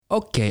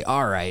Okay,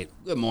 all right.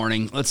 Good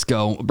morning. Let's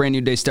go. A brand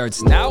new day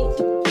starts now.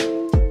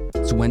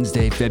 It's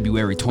Wednesday,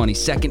 February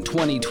 22nd,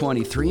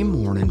 2023.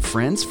 Morning,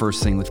 friends.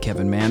 First thing with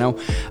Kevin Mano.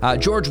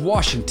 George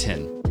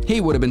Washington. He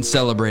would have been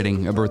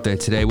celebrating a birthday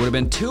today. Would have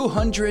been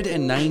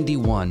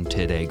 291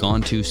 today.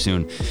 Gone too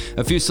soon.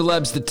 A few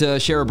celebs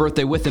that share a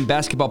birthday with him.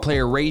 Basketball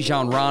player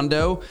Rajon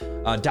Rondo.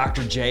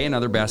 Dr. J,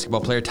 another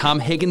basketball player. Tom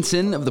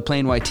Higginson of the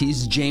Plain White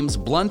T's. James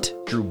Blunt.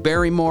 Drew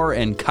Barrymore.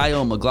 And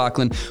Kyle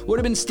MacLachlan. Would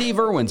have been Steve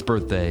Irwin's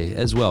birthday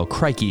as well.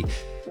 Crikey.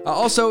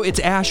 Also, it's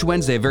Ash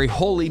Wednesday, a very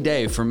holy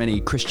day for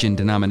many Christian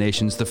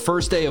denominations. The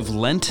first day of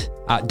Lent.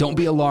 Don't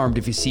be alarmed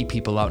if you see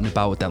people out and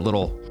about with that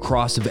little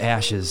cross of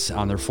ashes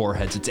on their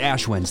foreheads. It's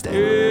Ash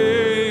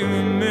Wednesday.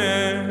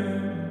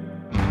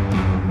 Amen.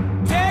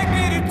 Take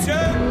me to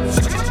church.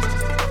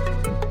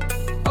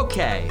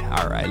 Okay,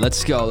 all right,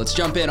 let's go. Let's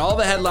jump in. All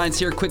the headlines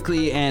here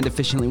quickly and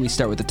efficiently. We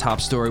start with the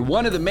top story.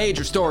 One of the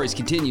major stories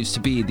continues to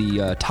be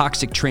the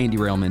toxic train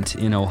derailment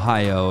in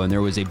Ohio, and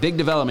there was a big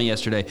development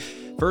yesterday.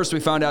 First, we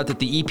found out that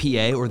the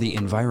EPA, or the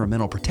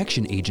Environmental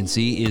Protection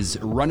Agency, is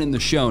running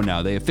the show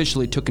now. They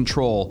officially took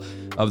control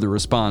of the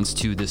response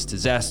to this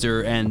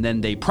disaster, and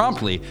then they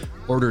promptly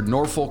ordered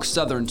Norfolk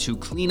Southern to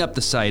clean up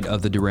the site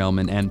of the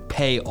derailment and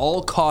pay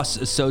all costs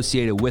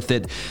associated with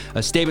it.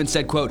 A statement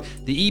said, quote,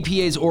 "The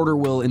EPA's order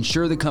will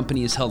ensure the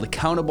company is held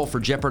accountable for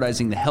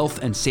jeopardizing the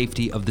health and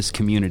safety of this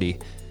community."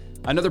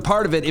 Another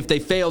part of it, if they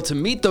fail to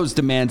meet those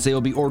demands, they will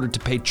be ordered to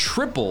pay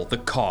triple the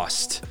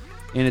cost.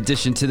 In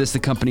addition to this, the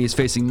company is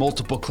facing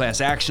multiple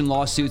class action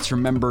lawsuits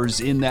from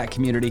members in that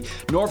community.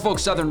 Norfolk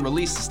Southern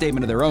released a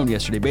statement of their own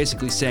yesterday,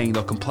 basically saying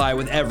they'll comply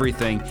with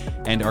everything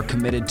and are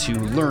committed to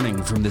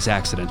learning from this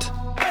accident.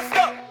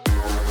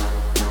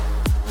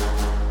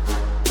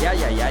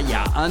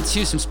 Yeah. On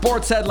to some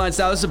sports headlines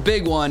now. This is a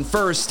big one.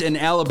 First, an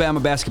Alabama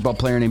basketball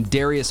player named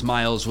Darius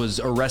Miles was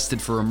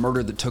arrested for a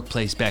murder that took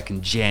place back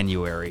in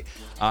January.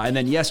 And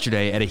then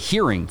yesterday, at a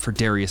hearing for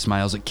Darius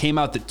Miles, it came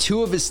out that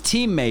two of his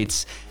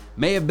teammates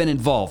may have been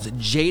involved,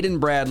 Jaden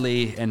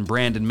Bradley and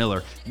Brandon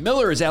Miller.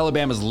 Miller is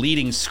Alabama's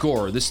leading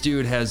scorer. This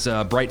dude has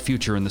a bright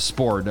future in the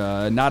sport.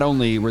 Not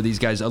only were these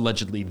guys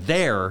allegedly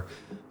there,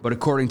 but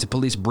according to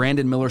police,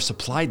 Brandon Miller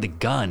supplied the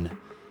gun.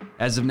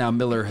 As of now,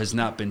 Miller has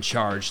not been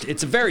charged.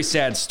 It's a very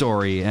sad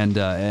story and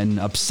an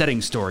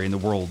upsetting story in the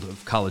world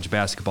of college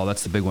basketball.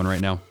 That's the big one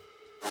right now.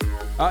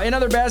 In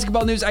other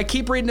basketball news, I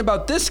keep reading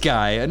about this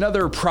guy,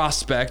 another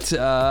prospect.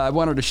 I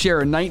wanted to share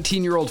a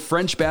 19-year-old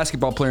French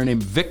basketball player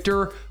named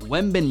Victor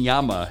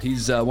Wembanyama.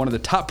 He's one of the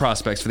top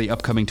prospects for the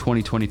upcoming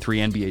 2023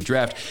 NBA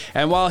draft.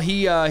 And while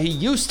he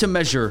used to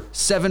measure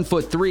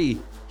 7'3",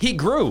 he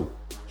grew.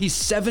 He's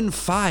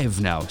 7'5"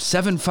 now,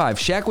 7'5".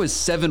 Shaq was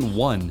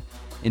 7'1"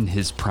 in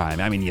his prime.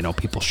 I mean,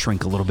 people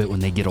shrink a little bit when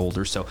they get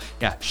older. So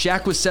yeah,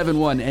 Shaq was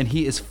 7'1", and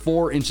he is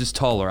 4 inches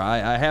taller.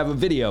 I have a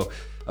video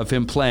of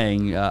him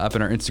playing up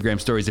in our Instagram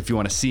stories if you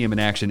want to see him in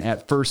action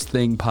at First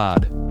Thing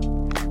Pod.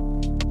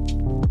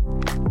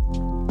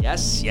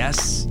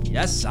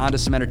 Yes. On to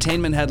some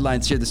entertainment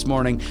headlines here this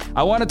morning.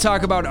 I want to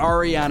talk about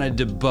Ariana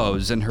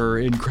DeBose and her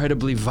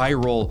incredibly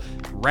viral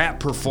rap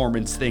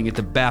performance thing at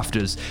the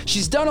BAFTAs.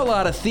 She's done a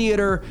lot of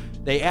theater.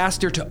 They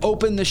asked her to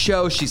open the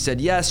show. She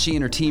said yes. She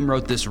and her team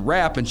wrote this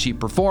rap and she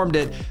performed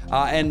it.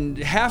 And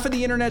half of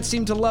the internet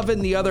seemed to love it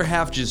and the other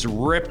half just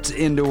ripped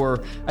into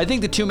her. I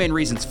think the two main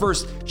reasons.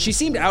 First, she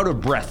seemed out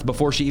of breath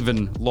before she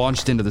even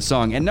launched into the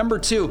song. And number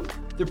two,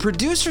 the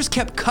producers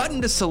kept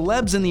cutting to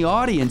celebs in the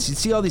audience. You'd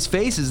see all these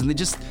faces and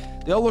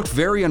they all looked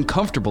very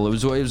uncomfortable.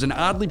 It was an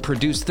oddly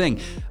produced thing.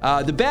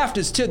 The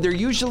BAFTAs, too, they're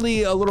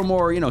usually a little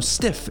more,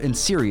 stiff and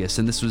serious,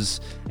 and this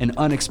was an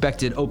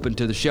unexpected open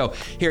to the show.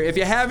 Here, if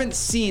you haven't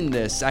seen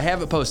this, I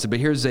have it posted, but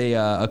here's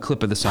a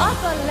clip of the song.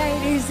 All the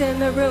ladies in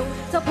the room,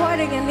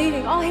 supporting and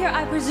leading, all here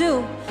I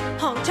presume.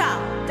 Hong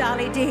Chow,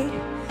 Dolly D,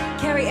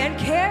 Carrie and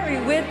Carrie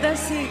with the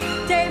C.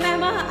 Dame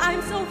Emma,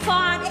 I'm so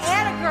fond.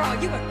 Anna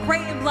girl, you were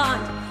great and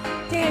blonde.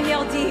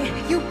 Danielle D,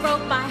 you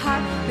broke my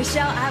heart.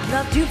 Michelle, I've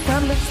loved you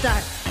from the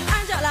start.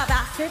 Angela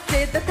Bassett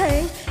did the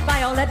thing.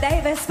 Viola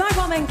Davis, my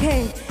woman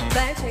king.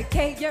 Blanche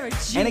Kate, you're a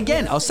genius. And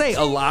again, I'll say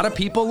a lot of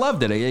people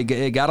loved it.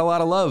 It got a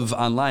lot of love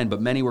online, but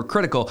many were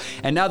critical.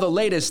 And now the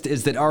latest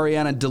is that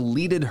Ariana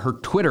deleted her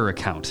Twitter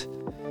account.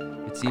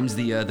 It seems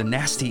the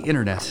nasty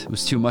internet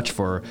was too much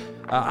for her.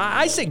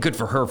 I say good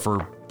for her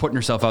for putting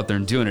herself out there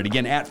and doing it.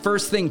 Again, at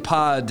First Thing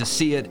Pod to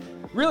see it.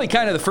 Really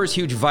kind of the first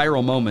huge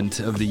viral moment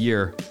of the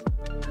year.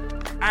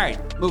 All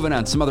right, moving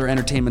on. Some other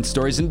entertainment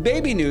stories. In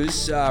baby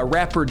news,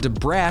 rapper Da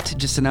Brat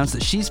just announced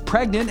that she's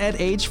pregnant at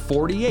age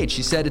 48.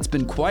 She said it's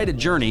been quite a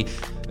journey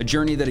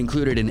that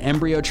included an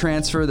embryo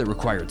transfer that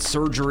required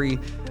surgery.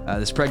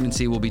 This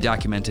pregnancy will be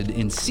documented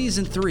in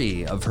season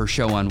 3 of her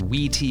show on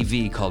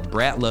WeTV called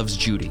Brat Loves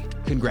Judy.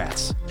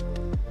 Congrats.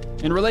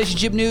 In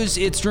relationship news,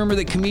 it's rumored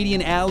that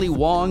comedian Ali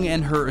Wong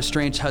and her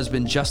estranged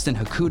husband Justin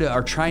Hakuda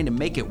are trying to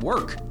make it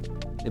work.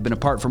 They've been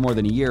apart for more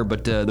than a year,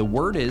 but the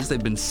word is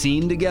they've been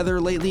seen together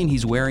lately, and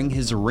he's wearing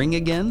his ring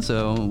again,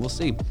 so we'll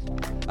see.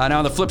 Now,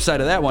 on the flip side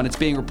of that one, it's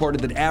being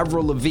reported that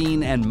Avril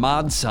Lavigne and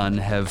Mod Sun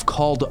have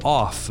called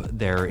off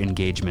their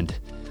engagement.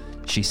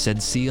 She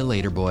said, "See you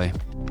later, boy."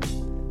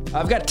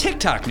 I've got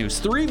TikTok news.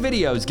 3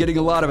 videos getting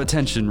a lot of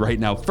attention right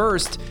now.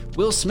 First,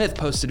 Will Smith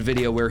posted a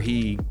video where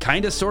he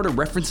kind of sort of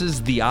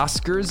references the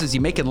Oscars. Is he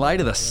making light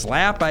of the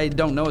slap? I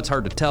don't know. It's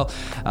hard to tell.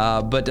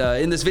 But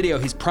in this video,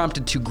 he's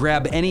prompted to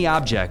grab any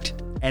object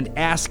and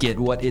ask it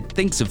what it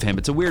thinks of him.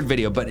 It's a weird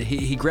video, but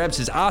he grabs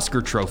his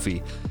Oscar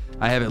trophy.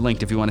 I have it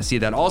linked if you want to see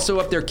that. Also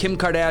up there, Kim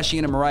Kardashian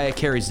and Mariah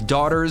Carey's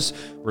daughters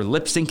were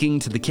lip syncing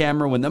to the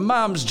camera when the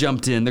moms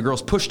jumped in. The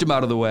girls pushed him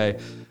out of the way.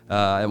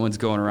 That one's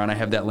going around. I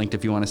have that linked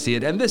if you want to see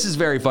it. And this is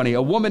very funny.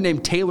 A woman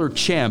named Taylor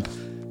Champ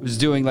was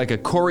doing like a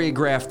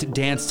choreographed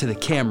dance to the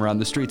camera on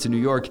the streets of New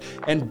York,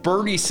 and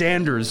Bernie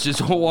Sanders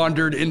just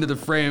wandered into the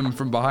frame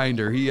from behind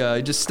her. He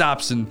just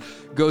stops and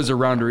goes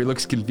around her. He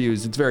looks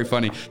confused. It's very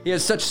funny. He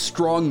has such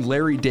strong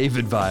Larry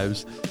David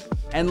vibes.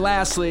 And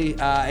lastly,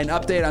 an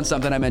update on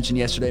something I mentioned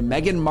yesterday.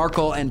 Meghan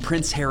Markle and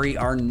Prince Harry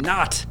are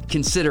not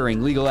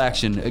considering legal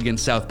action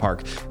against South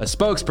Park. A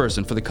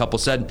spokesperson for the couple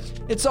said,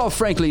 "It's all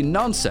frankly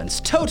nonsense,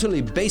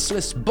 totally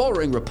baseless,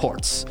 boring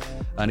reports."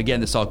 And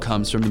again, this all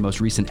comes from the most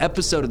recent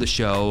episode of the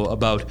show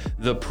about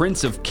the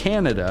Prince of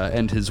Canada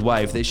and his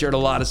wife. They shared a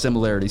lot of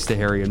similarities to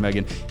Harry and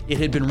Meghan. It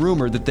had been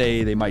rumored that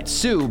they might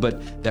sue,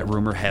 but that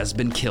rumor has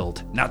been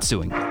killed. Not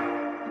suing.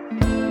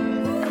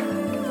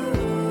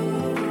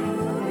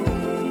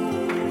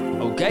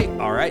 Okay,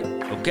 all right.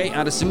 Okay,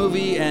 on to some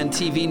movie and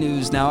TV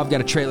news now. I've got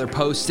a trailer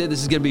posted.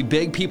 This is going to be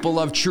big. People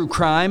love true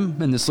crime,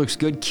 and this looks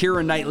good.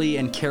 Keira Knightley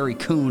and Carrie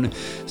Coon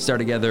star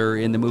together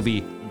in the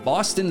movie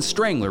Boston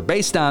Strangler,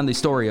 based on the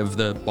story of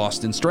the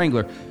Boston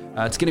Strangler.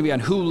 It's going to be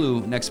on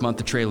Hulu next month.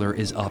 The trailer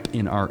is up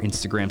in our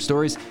Instagram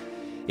stories.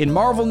 In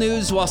Marvel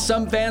news, while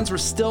some fans were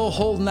still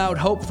holding out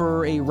hope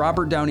for a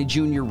Robert Downey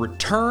Jr.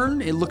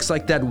 return, it looks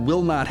like that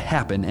will not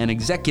happen. An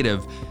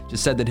executive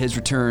just said that his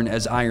return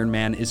as Iron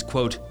Man is,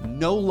 quote,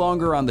 no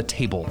longer on the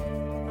table.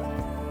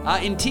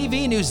 In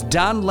TV news,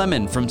 Don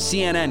Lemon from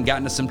CNN got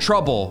into some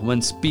trouble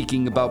when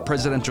speaking about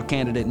presidential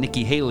candidate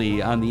Nikki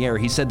Haley on the air.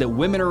 He said that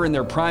women are in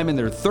their prime in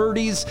their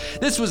 30s.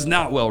 This was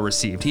not well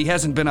received. He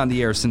hasn't been on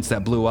the air since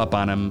that blew up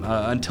on him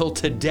until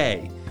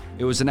today.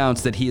 It was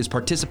announced that he is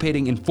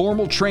participating in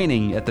formal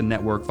training at the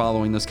network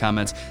following those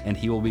comments, and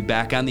he will be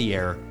back on the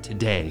air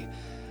today.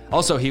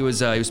 Also, he was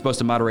supposed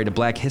to moderate a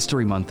Black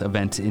History Month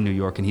event in New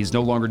York, and he's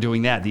no longer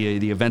doing that.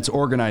 The event's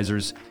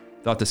organizers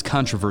thought this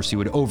controversy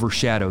would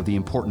overshadow the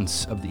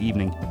importance of the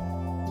evening.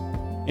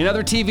 In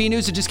other TV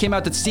news, it just came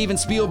out that Steven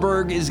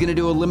Spielberg is going to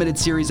do a limited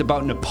series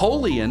about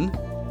Napoleon.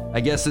 I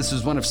guess this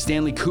was one of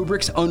Stanley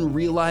Kubrick's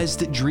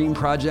unrealized dream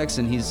projects,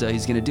 and he's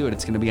going to do it.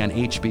 It's going to be on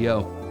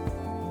HBO.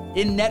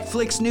 In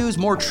Netflix news,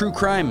 more true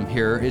crime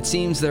here. It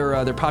seems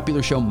their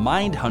popular show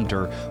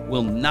Mindhunter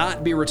will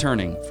not be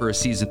returning for a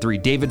season 3.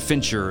 David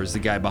Fincher is the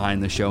guy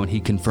behind the show, and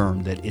he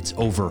confirmed that it's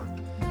over.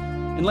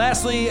 And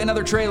lastly,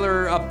 another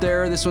trailer up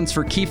there. This one's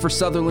for Kiefer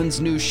Sutherland's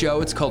new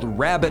show. It's called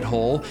Rabbit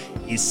Hole.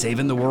 He's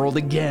saving the world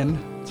again.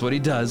 That's what he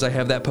does. I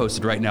have that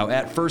posted right now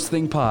at First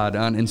Thing Pod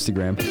on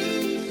Instagram.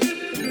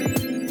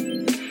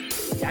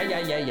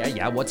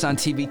 Yeah. What's on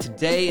TV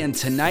today and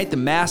tonight? The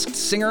Masked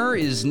Singer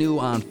is new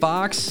on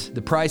Fox.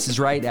 The Price is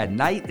Right at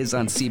night is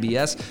on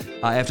CBS.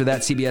 After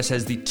that, CBS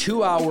has the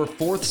 2-hour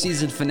 4th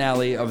season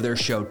finale of their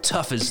show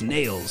Tough as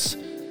Nails.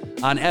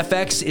 On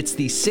FX, it's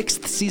the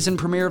 6th season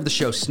premiere of the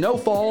show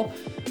Snowfall.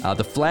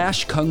 The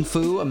Flash, Kung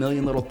Fu, A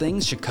Million Little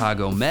Things,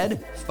 Chicago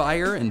Med,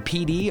 Fire, and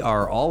PD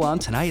are all on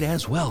tonight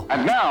as well.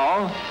 And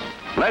now,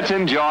 let's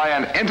enjoy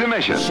an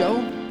intermission.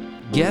 Show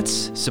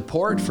gets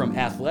support from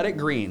Athletic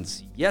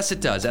Greens. Yes, it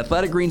does.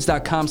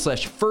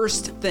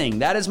 athleticgreens.com/firstthing.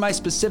 That is my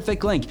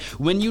specific link.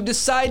 When you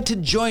decide to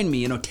join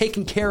me,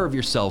 taking care of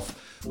yourself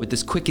with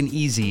this quick and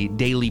easy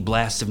daily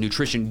blast of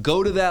nutrition,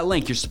 go to that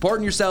link. You're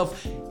supporting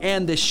yourself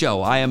and this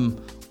show. I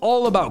am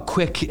all about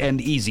quick and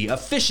easy.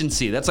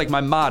 Efficiency, that's like my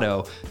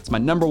motto. It's my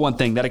number one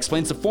thing. That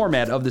explains the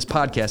format of this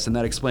podcast, and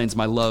that explains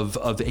my love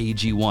of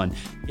AG1.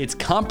 It's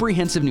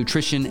comprehensive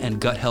nutrition and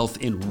gut health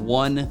in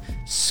one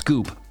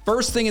scoop.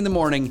 First thing in the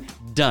morning,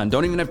 done.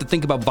 Don't even have to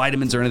think about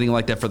vitamins or anything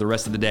like that for the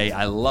rest of the day.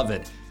 I love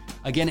it.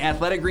 Again,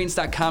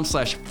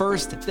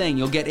 athleticgreens.com/firstthing.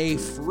 You'll get a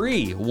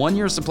free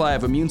 1-year supply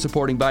of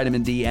immune-supporting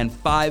vitamin D and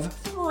 5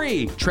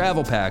 free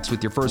travel packs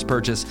with your first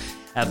purchase.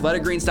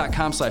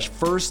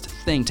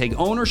 athleticgreens.com/firstthing. Take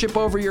ownership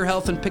over your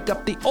health and pick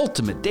up the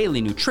ultimate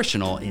daily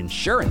nutritional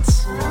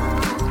insurance.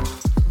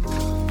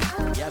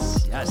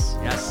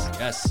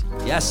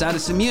 Yes, on to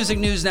some music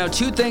news now.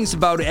 2 things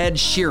about Ed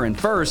Sheeran.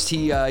 First,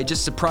 he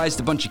just surprised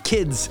a bunch of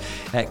kids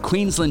at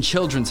Queensland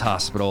Children's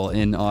Hospital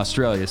in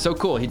Australia. So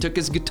cool. He took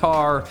his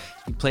guitar,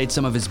 he played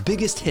some of his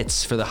biggest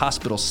hits for the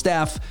hospital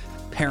staff,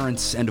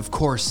 parents, and of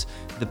course,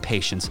 the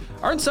patients.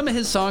 Aren't some of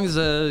his songs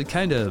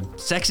kind of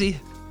sexy?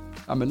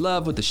 I'm in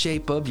love with the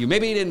shape of you.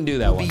 Maybe he didn't do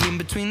that one. Be in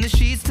between the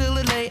sheets till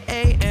the late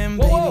AM.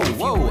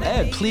 Whoa,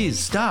 Ed, please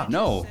stop.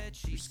 No,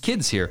 there's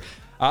kids here.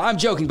 I'm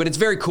joking, but it's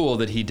very cool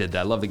that he did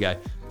that. Love the guy.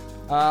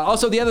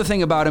 Also, the other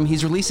thing about him,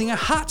 he's releasing a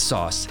hot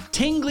sauce,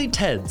 Tingly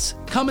Ted's,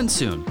 coming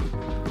soon.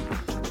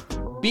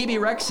 Bebe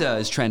Rexha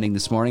is trending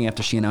this morning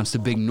after she announced a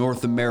big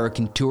North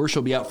American tour.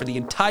 She'll be out for the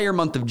entire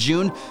month of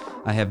June.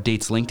 I have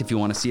dates linked if you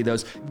want to see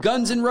those.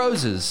 Guns N'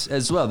 Roses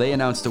as well. They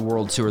announced a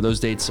world tour. Those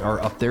dates are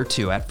up there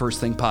too at First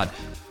Thing Pod.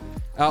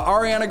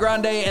 Ariana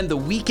Grande and The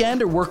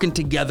Weeknd are working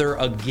together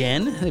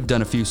again. They've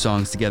done a few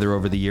songs together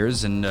over the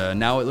years, and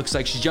now it looks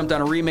like she's jumped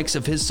on a remix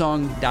of his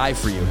song, Die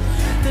For You.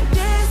 The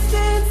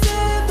distance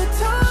and the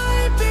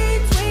time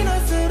between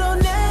us, it'll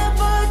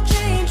never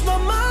change my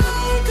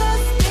mind. 'Cause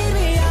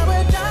baby, I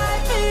would die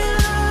for you.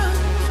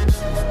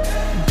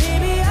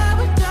 Baby, I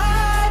would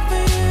die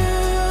for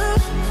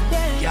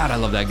you. God, I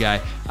love that guy.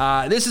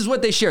 This is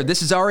what they shared.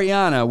 This is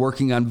Ariana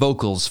working on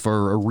vocals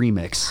for a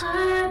remix.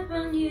 Hard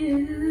on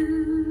you.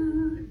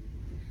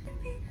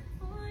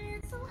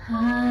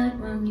 Hard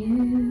on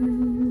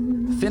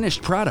you.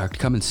 Finished product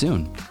coming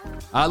soon.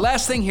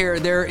 Last thing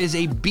here, there is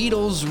a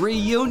Beatles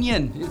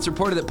reunion. It's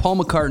reported that Paul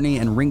McCartney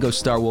and Ringo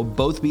Starr will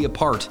both be a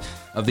part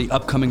of the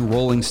upcoming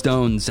Rolling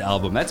Stones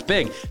album. That's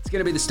big. It's going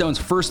to be the Stones'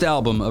 first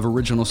album of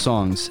original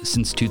songs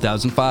since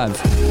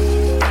 2005.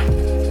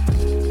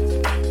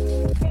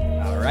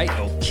 All right,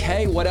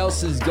 okay, what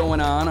else is going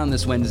on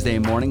this Wednesday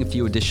morning? A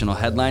few additional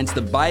headlines.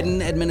 The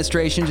Biden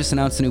administration just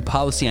announced a new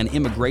policy on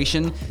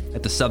immigration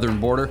at the southern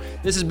border.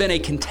 This has been a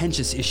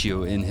contentious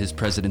issue in his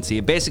presidency.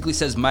 It basically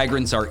says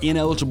migrants are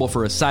ineligible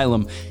for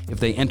asylum if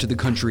they enter the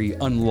country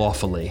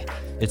unlawfully.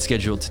 It's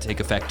scheduled to take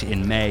effect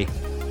in May.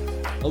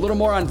 A little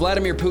more on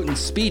Vladimir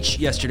Putin's speech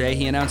yesterday.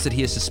 He announced that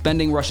he is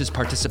suspending Russia's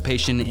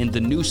participation in the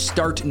New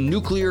START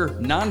nuclear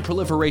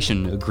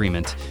non-proliferation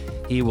agreement.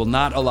 He will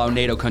not allow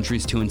NATO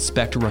countries to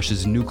inspect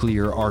Russia's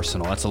nuclear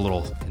arsenal. That's a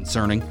little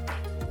concerning.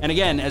 And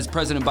again, as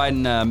President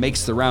Biden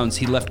makes the rounds,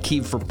 he left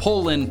Kyiv for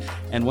Poland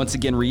and once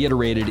again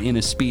reiterated in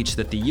a speech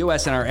that the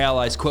U.S. and our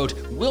allies, quote,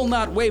 will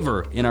not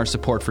waver in our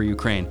support for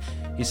Ukraine.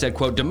 He said,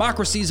 quote,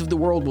 democracies of the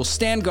world will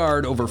stand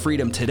guard over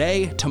freedom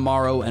today,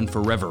 tomorrow, and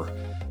forever.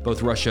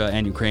 Both Russia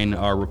and Ukraine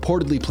are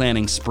reportedly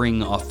planning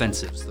spring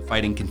offensives. The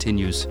fighting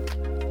continues.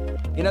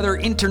 In other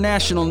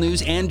international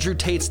news, Andrew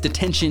Tate's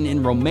detention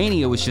in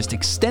Romania was just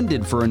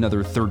extended for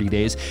another 30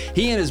 days.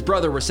 He and his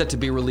brother were set to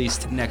be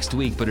released next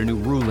week, but a new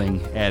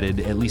ruling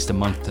added at least a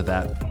month to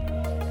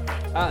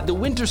that. The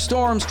winter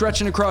storm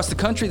stretching across the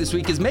country this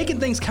week is making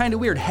things kind of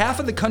weird. Half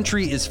of the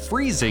country is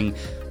freezing,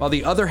 while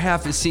the other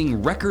half is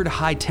seeing record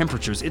high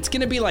temperatures. It's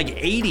going to be like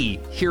 80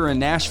 here in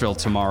Nashville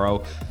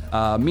tomorrow.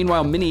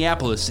 Meanwhile,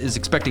 Minneapolis is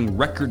expecting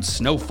record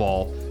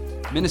snowfall.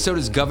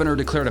 Minnesota's governor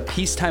declared a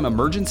peacetime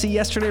emergency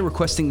yesterday,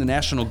 requesting the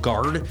National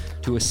Guard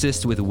to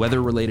assist with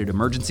weather-related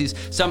emergencies.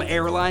 Some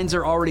airlines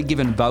are already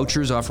given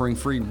vouchers offering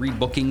free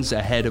rebookings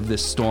ahead of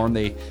this storm.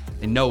 They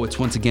know it's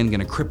once again going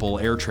to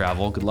cripple air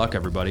travel. Good luck,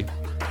 everybody.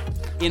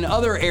 In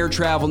other air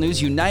travel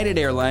news, United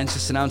Airlines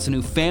just announced a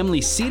new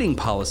family seating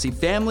policy.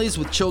 Families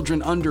with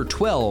children under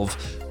 12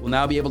 will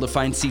now be able to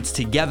find seats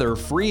together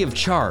free of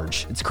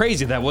charge. It's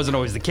crazy that wasn't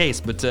always the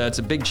case, but it's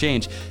a big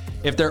change.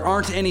 If there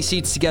aren't any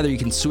seats together, you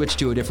can switch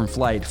to a different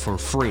flight for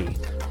free.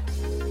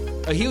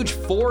 A huge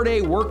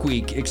 4-day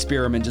workweek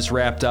experiment just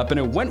wrapped up, and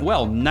it went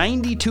well.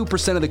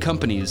 92% of the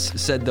companies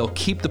said they'll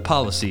keep the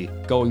policy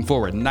going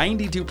forward.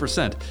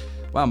 92%.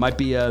 Wow, might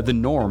be the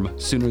norm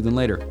sooner than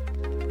later.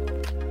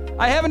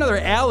 I have another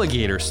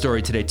alligator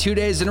story today, 2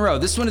 days in a row.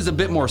 This one is a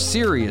bit more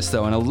serious,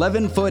 though. An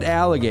 11-foot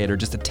alligator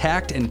just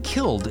attacked and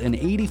killed an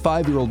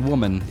 85-year-old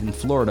woman in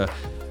Florida.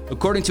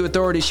 According to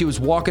authorities, she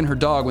was walking her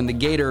dog when the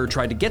gator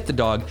tried to get the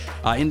dog.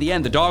 In the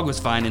end, the dog was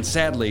fine, and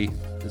sadly,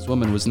 this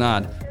woman was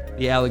not.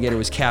 The alligator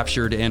was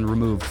captured and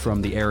removed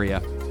from the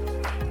area.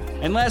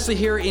 And lastly,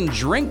 here in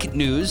drink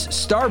news,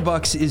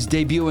 Starbucks is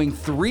debuting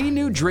 3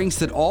 new drinks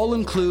that all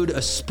include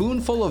a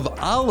spoonful of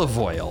olive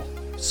oil.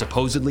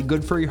 Supposedly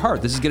good for your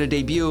heart. This is going to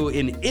debut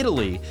in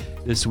Italy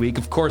this week.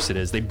 Of course it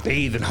is. They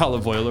bathe in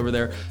olive oil over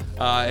there,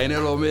 and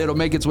it'll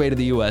make its way to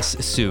the U.S.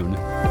 soon.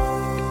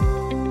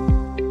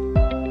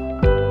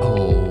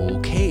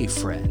 Okay,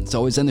 friends.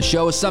 Always end the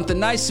show with something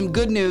nice, some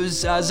good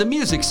news. It's a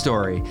music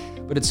story,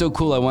 but it's so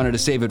cool I wanted to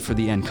save it for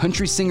the end.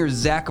 Country singer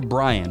Zach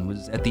Bryan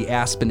was at the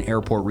Aspen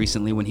airport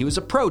recently when he was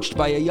approached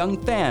by a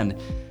young fan.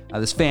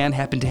 This fan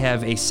happened to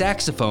have a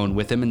saxophone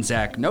with him, and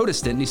Zach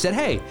noticed it, and he said,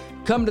 hey,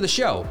 come to the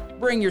show.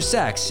 Bring your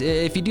sax.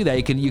 If you do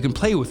that, you can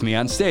play with me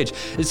on stage.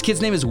 This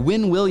kid's name is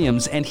Wynn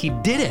Williams, and he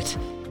did it.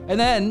 And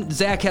then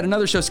Zach had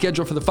another show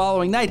scheduled for the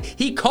following night.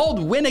 He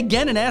called Wynn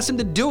again and asked him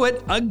to do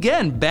it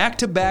again,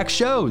 back-to-back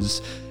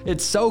shows.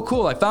 It's so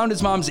cool. I found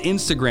his mom's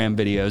Instagram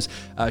videos.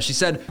 She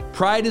said,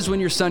 pride is when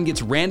your son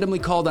gets randomly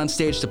called on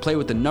stage to play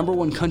with the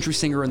 #1 country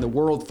singer in the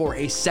world for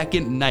a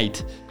second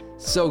night.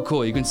 So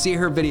cool. You can see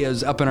her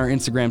videos up in our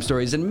Instagram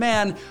stories. And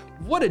man,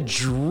 what a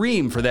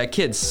dream for that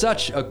kid.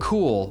 Such a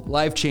cool,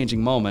 life-changing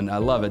moment. I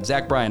love it.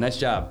 Zach Bryan, nice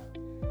job.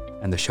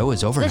 And the show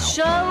is over now. The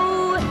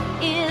show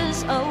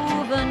is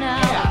over now.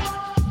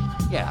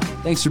 Yeah.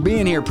 Thanks for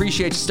being here.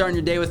 Appreciate you starting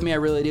your day with me. I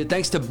really do.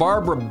 Thanks to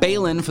Barbara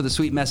Balin for the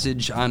sweet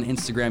message on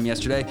Instagram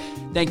yesterday.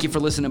 Thank you for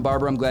listening,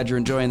 Barbara. I'm glad you're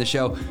enjoying the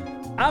show.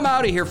 I'm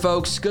out of here,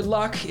 folks. Good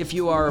luck if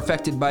you are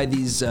affected by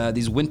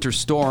these winter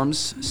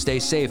storms. Stay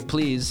safe,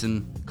 please,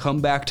 and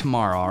come back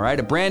tomorrow, all right?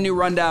 A brand new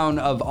rundown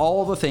of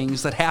all the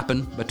things that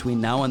happen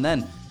between now and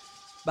then.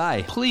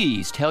 Bye.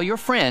 Please tell your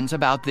friends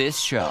about this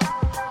show.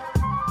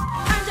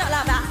 看着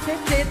老大，谁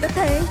记得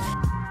谁？